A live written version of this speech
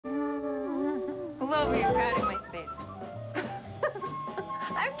will be crowding my space.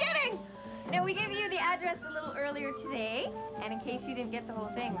 I'm kidding! Now, we gave you the address a little earlier today, and in case you didn't get the whole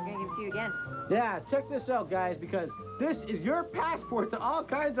thing, we're going to give it to you again. Yeah, check this out, guys, because this is your passport to all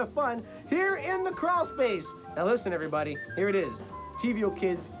kinds of fun here in the crawl space. Now, listen, everybody. Here it is. TVO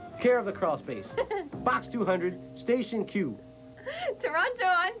Kids, care of the crawl space. Box 200, Station Q. Toronto,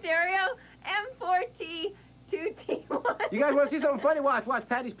 Ontario, M4T 2T1. You guys want to see something funny? Watch.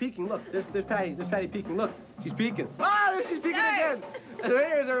 Patty's peeking. Look, there's Patty peeking. Look, she's peeking. Ah, there she's peeking again. And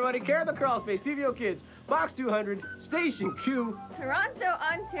there it is, everybody. Care of the crawl space. TVO Kids, Box 200, Station Q. Toronto,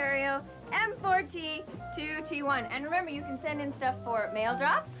 Ontario, M4T 2T1. And remember, you can send in stuff for mail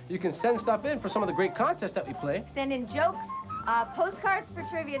drop. You can send stuff in for some of the great contests that we play. Send in jokes, postcards for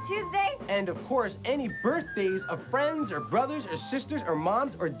Trivia Tuesday. And, of course, any birthdays of friends or brothers or sisters or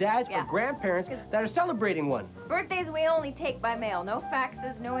moms or dads or grandparents that are celebrating one. Birthdays we only take by mail. No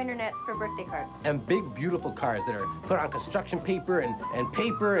faxes, no internets for birthday cards. And big, beautiful cards that are put on construction paper and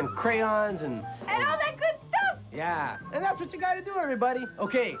paper and crayons and all that good stuff. Yeah, and that's what you got to do, everybody.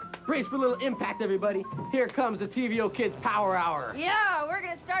 Okay, brace for a little impact, everybody. Here comes the TVO Kids Power Hour. Yeah, we're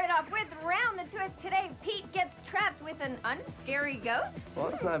going to start it off with Round the Twist. Today, Pete gets trapped with an unscary ghost. Well,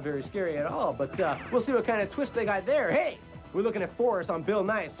 it's not very scary at all, but we'll see what kind of twist they got there. Hey, we're looking at Forrest on Bill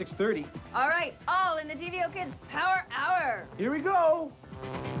Nye at 6:30. All right, all in the TVO Kids Power Hour. Here we go.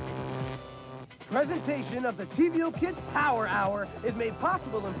 Presentation of the TVO Kids Power Hour is made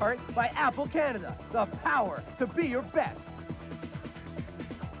possible in part by Apple Canada, the power to be your best.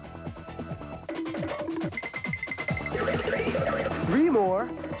 Three more,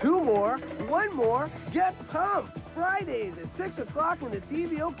 two more, one more, get pumped! Fridays at 6 o'clock in the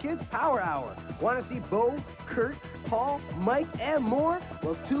TVO Kids Power Hour. Want to see Bo, Kurt, Paul, Mike, and more?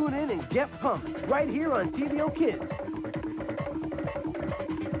 Well, tune in and get pumped right here on TVO Kids.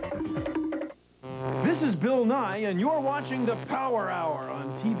 This is Bill Nye, and you're watching the Power Hour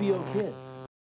on TVO Kids.